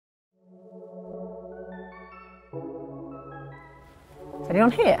Any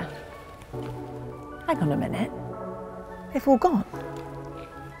on here? Hang on a minute. They've all gone.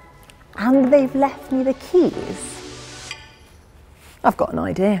 And they've left me the keys. I've got an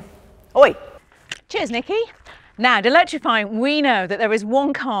idea. Oi! Cheers, Nikki. Now, at Electrifying, we know that there is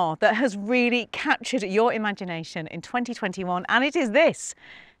one car that has really captured your imagination in 2021, and it is this,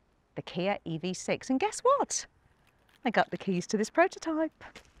 the Kia EV6. And guess what? I got the keys to this prototype.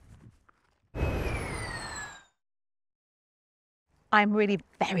 I'm really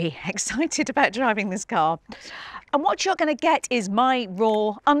very excited about driving this car. And what you're going to get is my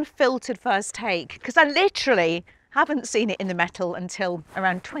raw, unfiltered first take, because I literally haven't seen it in the metal until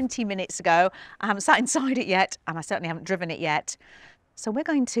around 20 minutes ago. I haven't sat inside it yet, and I certainly haven't driven it yet. So we're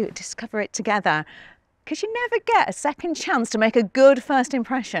going to discover it together, because you never get a second chance to make a good first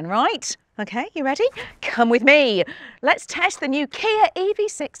impression, right? Okay, you ready? Come with me. Let's test the new Kia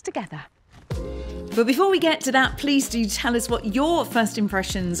EV6 together. But before we get to that, please do tell us what your first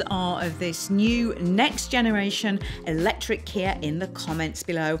impressions are of this new next generation electric Kia in the comments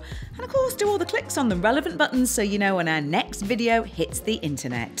below. And of course, do all the clicks on the relevant buttons so you know when our next video hits the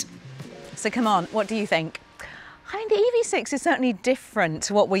internet. So come on, what do you think? I think the EV6 is certainly different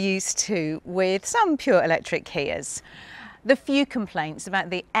to what we're used to with some pure electric Kias. The few complaints about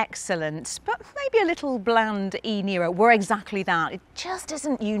the excellent, but maybe a little bland eNiro were exactly that. It just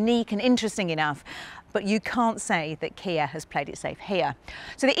isn't unique and interesting enough. But you can't say that Kia has played it safe here.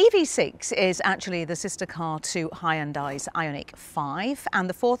 So the EV6 is actually the sister car to Hyundai's Ioniq 5 and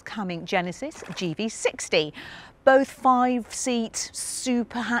the forthcoming Genesis GV60. Both 5-seat,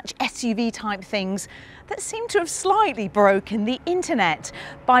 super hatch, SUV type things that seem to have slightly broken the internet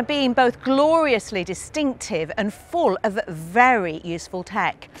by being both gloriously distinctive and full of very useful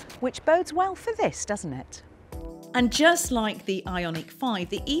tech, which bodes well for this, doesn't it? And just like the Ioniq 5,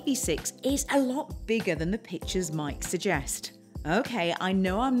 the EV6 is a lot bigger than the pictures might suggest. Okay, I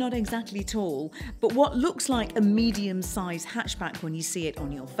know I'm not exactly tall, but what looks like a medium-sized hatchback when you see it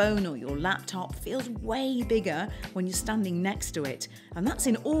on your phone or your laptop feels way bigger when you're standing next to it. And that's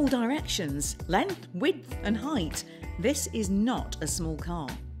in all directions, length, width and height. This is not a small car.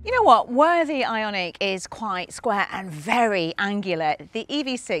 You know what, where the Ioniq is quite square and very angular, the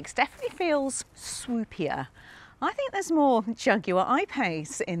EV6 definitely feels swoopier. I think there's more Jaguar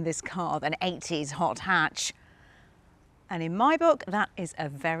I-Pace in this car than 80s hot hatch. And in my book, that is a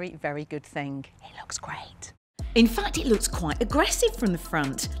very, very good thing. It looks great. In fact, it looks quite aggressive from the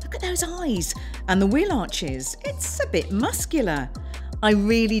front. Look at those eyes and the wheel arches. It's a bit muscular. I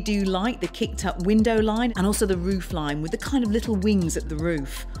really do like the kicked up window line and also the roof line with the kind of little wings at the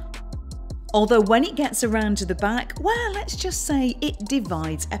roof. Although when it gets around to the back, well, let's just say it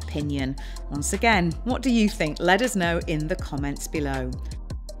divides opinion. Once again, what do you think? Let us know in the comments below.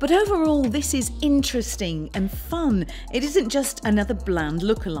 But overall, this is interesting and fun. It isn't just another bland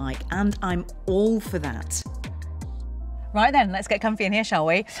lookalike, and I'm all for that. Right then, let's get comfy in here, shall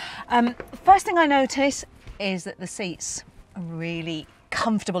we? First thing I notice is that the seats are really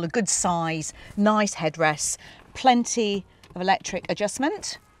comfortable, a good size, nice headrests, plenty of electric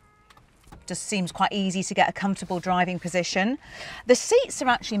adjustment. Just seems quite easy to get a comfortable driving position. The seats are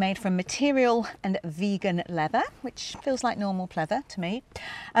actually made from material and vegan leather, which feels like normal pleather to me.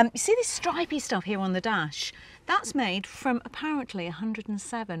 You see this stripy stuff here on the dash? That's made from apparently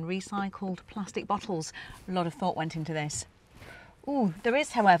 107 recycled plastic bottles. A lot of thought went into this. Ooh, there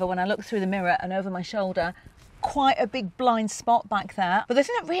is, however, when I look through the mirror and over my shoulder, quite a big blind spot back there. But the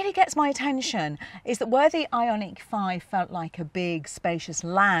thing that really gets my attention is that where the Ioniq 5 felt like a big spacious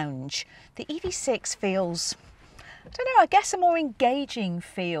lounge, the EV6 feels, I don't know, I guess a more engaging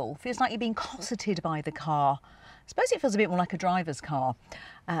feel. Feels like you're being cosseted by the car. I suppose it feels a bit more like a driver's car.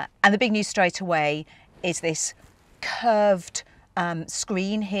 And the big news straight away is this curved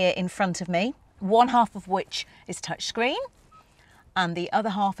screen here in front of me, one half of which is touchscreen and the other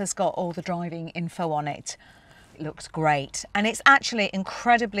half has got all the driving info on it. It looks great, and it's actually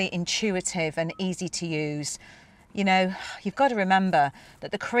incredibly intuitive and easy to use. You know, you've got to remember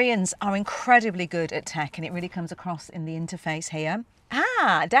that the Koreans are incredibly good at tech, and it really comes across in the interface here.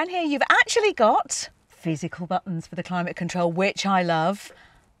 Down here you've actually got physical buttons for the climate control, which I love.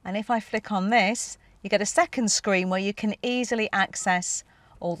 And if I flick on this, you get a second screen where you can easily access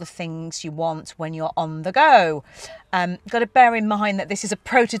all the things you want when you're on the go. Got to bear in mind that this is a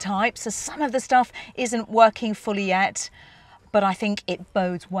prototype, so some of the stuff isn't working fully yet, but I think it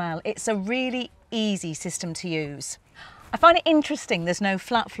bodes well. It's a really easy system to use. I find it interesting there's no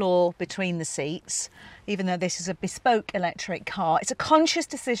flat floor between the seats, even though this is a bespoke electric car. It's a conscious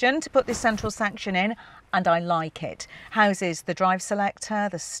decision to put this central section in, and I like it. Houses the drive selector,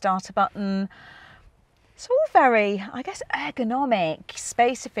 the starter button, It's all very, I guess, ergonomic,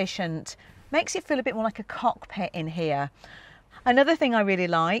 space efficient, makes it feel a bit more like a cockpit in here. Another thing I really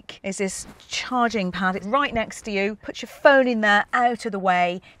like is this charging pad. It's right next to you. Put your phone in there, out of the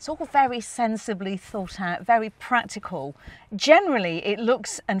way. It's all very sensibly thought out, very practical. Generally, it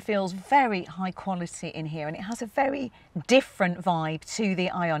looks and feels very high quality in here, and it has a very different vibe to the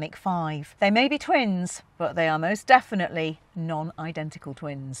Ioniq 5. They may be twins, but they are most definitely non-identical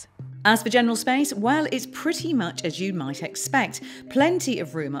twins. As for general space, well, it's pretty much as you might expect. Plenty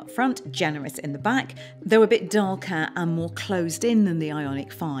of room up front, generous in the back, though a bit darker and more closed in than the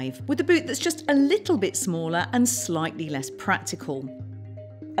Ioniq 5, with a boot that's just a little bit smaller and slightly less practical.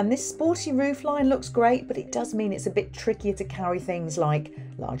 And this sporty roofline looks great, but it does mean it's a bit trickier to carry things like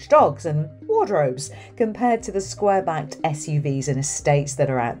large dogs and wardrobes compared to the square-backed SUVs and estates that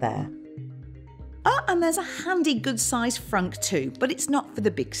are out there. And there's a handy good-sized frunk too, but it's not for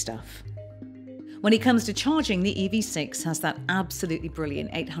the big stuff. When it comes to charging, the EV6 has that absolutely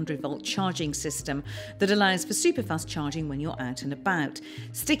brilliant 800-volt charging system that allows for super fast charging when you're out and about.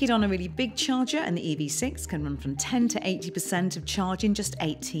 Stick it on a really big charger and the EV6 can run from 10 to 80% of charge in just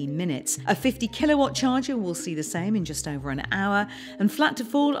 18 minutes. A 50 kilowatt charger will see the same in just over an hour, and flat to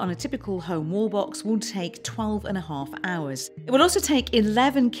full on a typical home wall box will take 12.5 hours. It will also take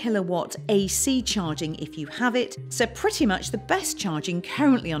 11 kilowatt AC charging if you have it, so pretty much the best charging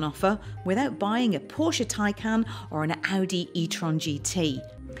currently on offer without buying a Porsche Taycan or an Audi e-tron GT.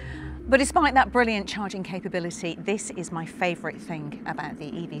 But despite that brilliant charging capability, this is my favourite thing about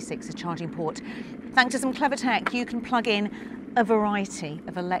the EV6, the charging port. Thanks to some clever tech, you can plug in a variety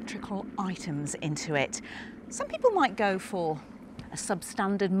of electrical items into it. Some people might go for a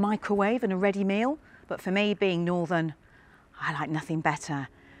substandard microwave and a ready meal, but for me, being northern, I like nothing better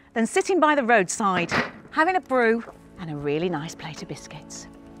than sitting by the roadside, having a brew and a really nice plate of biscuits.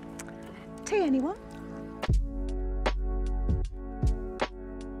 Tea, anyone?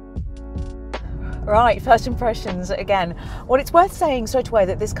 Right, first impressions again. Well, it's worth saying straight away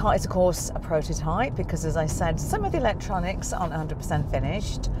that this car is, of course, a prototype because, as I said, some of the electronics aren't 100%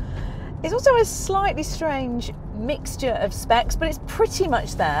 finished. It's also a slightly strange mixture of specs, but it's pretty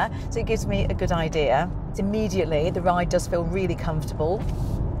much there, so it gives me a good idea. Immediately, the ride does feel really comfortable.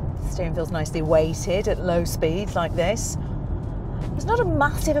 The steering feels nicely weighted at low speeds like this. There's not a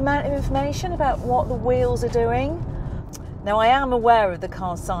massive amount of information about what the wheels are doing. Now, I am aware of the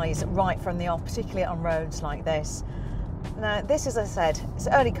car size right from the off, particularly on roads like this. Now, this, as I said, it's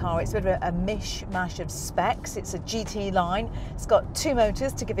an early car. It's a bit of a mishmash of specs. It's a GT line. It's got 2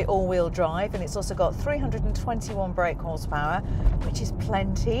 motors to give it all-wheel drive, and it's also got 321 brake horsepower, which is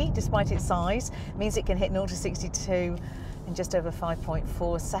plenty despite its size. It means it can hit 0 to 62 in just over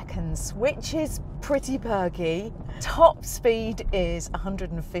 5.4 seconds, which is pretty perky. Top speed is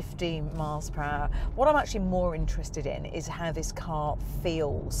 115 miles per hour. What I'm actually more interested in is how this car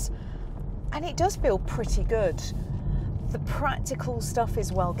feels. And it does feel pretty good. The practical stuff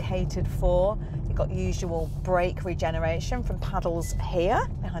is well catered for. You've got usual brake regeneration from paddles here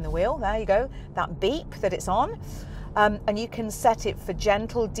behind the wheel. There you go, that beep that it's on. And you can set it for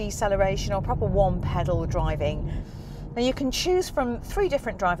gentle deceleration or proper one pedal driving. Now you can choose from 3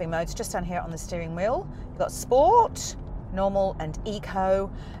 different driving modes just down here on the steering wheel. You've got Sport, Normal and Eco.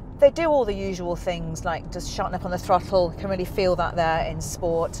 They do all the usual things like just shutting up on the throttle. You can really feel that there in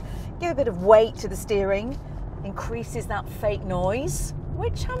Sport. Give a bit of weight to the steering, increases that fake noise,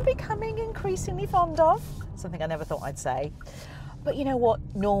 which I'm becoming increasingly fond of. Something I never thought I'd say. But you know what?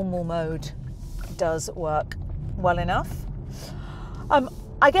 Normal mode does work well enough.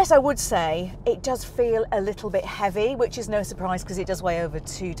 I guess I would say it does feel a little bit heavy, which is no surprise because it does weigh over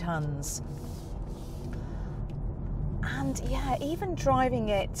 2 tons. And yeah, even driving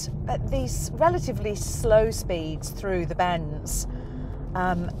it at these relatively slow speeds through the bends,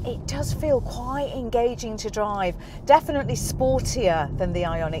 it does feel quite engaging to drive. Definitely sportier than the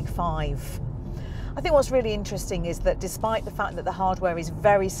Ioniq 5. I think what's really interesting is that despite the fact that the hardware is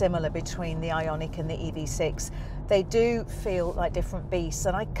very similar between the Ioniq and the EV6, they do feel like different beasts.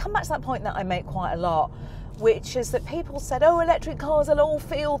 And I come back to that point that I make quite a lot, which is that people said, oh, electric cars will all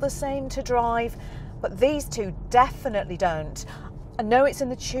feel the same to drive, but these two definitely don't. I know it's in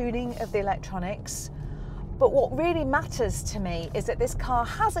the tuning of the electronics, but what really matters to me is that this car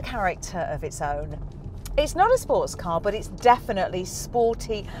has a character of its own. It's not a sports car, but it's definitely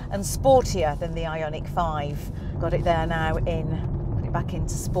sporty and sportier than the Ioniq 5. Got it there now put it back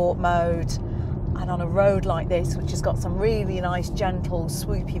into sport mode. And on a road like this, which has got some really nice, gentle,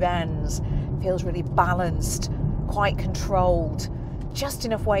 swoopy bends, feels really balanced, quite controlled, just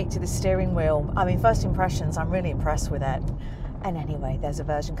enough weight to the steering wheel. I mean, first impressions, I'm really impressed with it. And anyway, there's a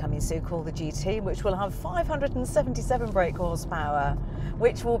version coming soon called the GT, which will have 577 brake horsepower,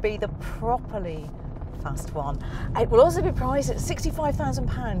 which will be the properly fast one. It will also be priced at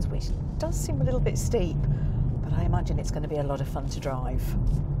 £65,000, which does seem a little bit steep, but I imagine it's going to be a lot of fun to drive.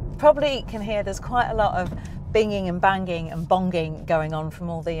 Probably can hear there's quite a lot of binging and banging and bonging going on from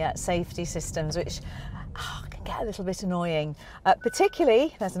all the safety systems, which can get a little bit annoying.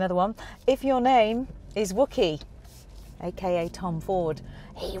 Particularly, there's another one, if your name is Wookie, aka Tom Ford.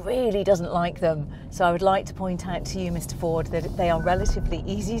 He really doesn't like them. So I would like to point out to you, Mr. Ford, that they are relatively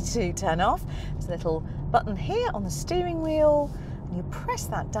easy to turn off. There's a little button here on the steering wheel, and you press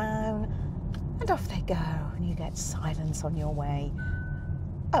that down, and off they go, and you get silence on your way.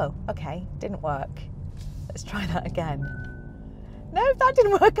 Oh, okay, didn't work. Let's try that again. No, that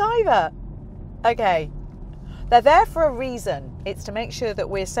didn't work either. Okay. They're there for a reason. It's to make sure that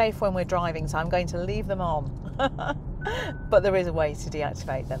we're safe when we're driving, so I'm going to leave them on. But there is a way to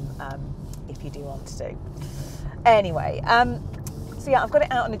deactivate them if you do want to. Anyway, so yeah, I've got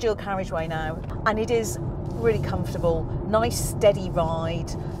it out on a dual carriageway now, and it is really comfortable, nice steady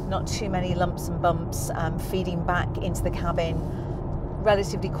ride, not too many lumps and bumps feeding back into the cabin.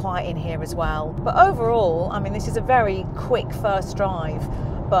 Relatively quiet in here as well. But overall, I mean, this is a very quick first drive,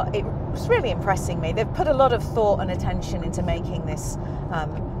 but it was really impressing me. They've put a lot of thought and attention into making this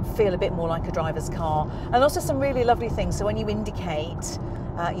feel a bit more like a driver's car, and also some really lovely things. So when you indicate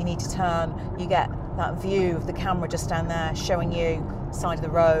you need to turn, you get that view of the camera just down there showing you side of the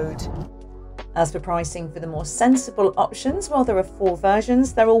road. As for pricing for the more sensible options, well, there are 4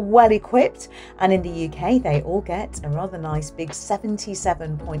 versions. They're all well equipped, and in the UK they all get a rather nice big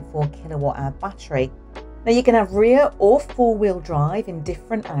 77.4 kilowatt hour battery. Now you can have rear or 4-wheel drive in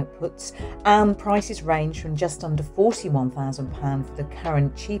different outputs, and prices range from just under £41,000 for the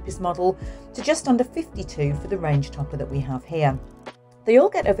current cheapest model to just under £52,000 for the range topper that we have here. They all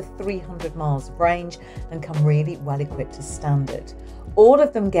get over 300 miles of range and come really well equipped as standard. All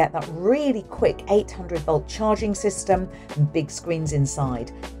of them get that really quick 800 volt charging system and big screens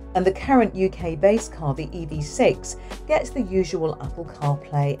inside. And the current UK base car, the EV6, gets the usual Apple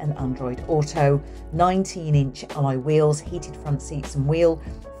CarPlay and Android Auto, 19-inch alloy wheels, heated front seats and wheel,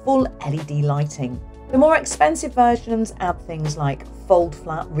 full LED lighting. The more expensive versions add things like fold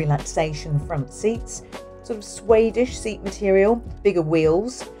flat relaxation front seats, sort of suede-ish seat material, bigger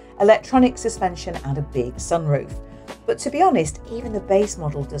wheels, electronic suspension and a big sunroof. But to be honest, even the base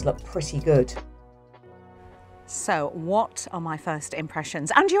model does look pretty good. So what are my first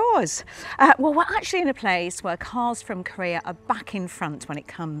impressions and yours? Well, we're actually in a place where cars from Korea are back in front when it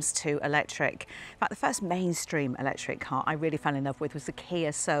comes to electric. In fact, the first mainstream electric car I really fell in love with was the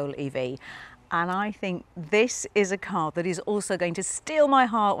Kia Soul EV. And I think this is a car that is also going to steal my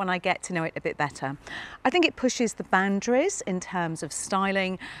heart when I get to know it a bit better. I think it pushes the boundaries in terms of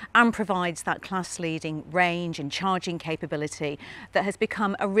styling and provides that class-leading range and charging capability that has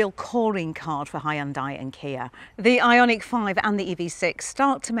become a real calling card for Hyundai and Kia. The Ioniq 5 and the EV6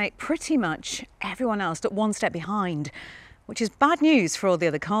 start to make pretty much everyone else look one step behind, which is bad news for all the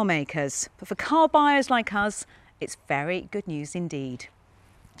other car makers. But for car buyers like us, it's very good news indeed.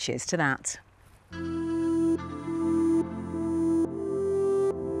 Cheers to that.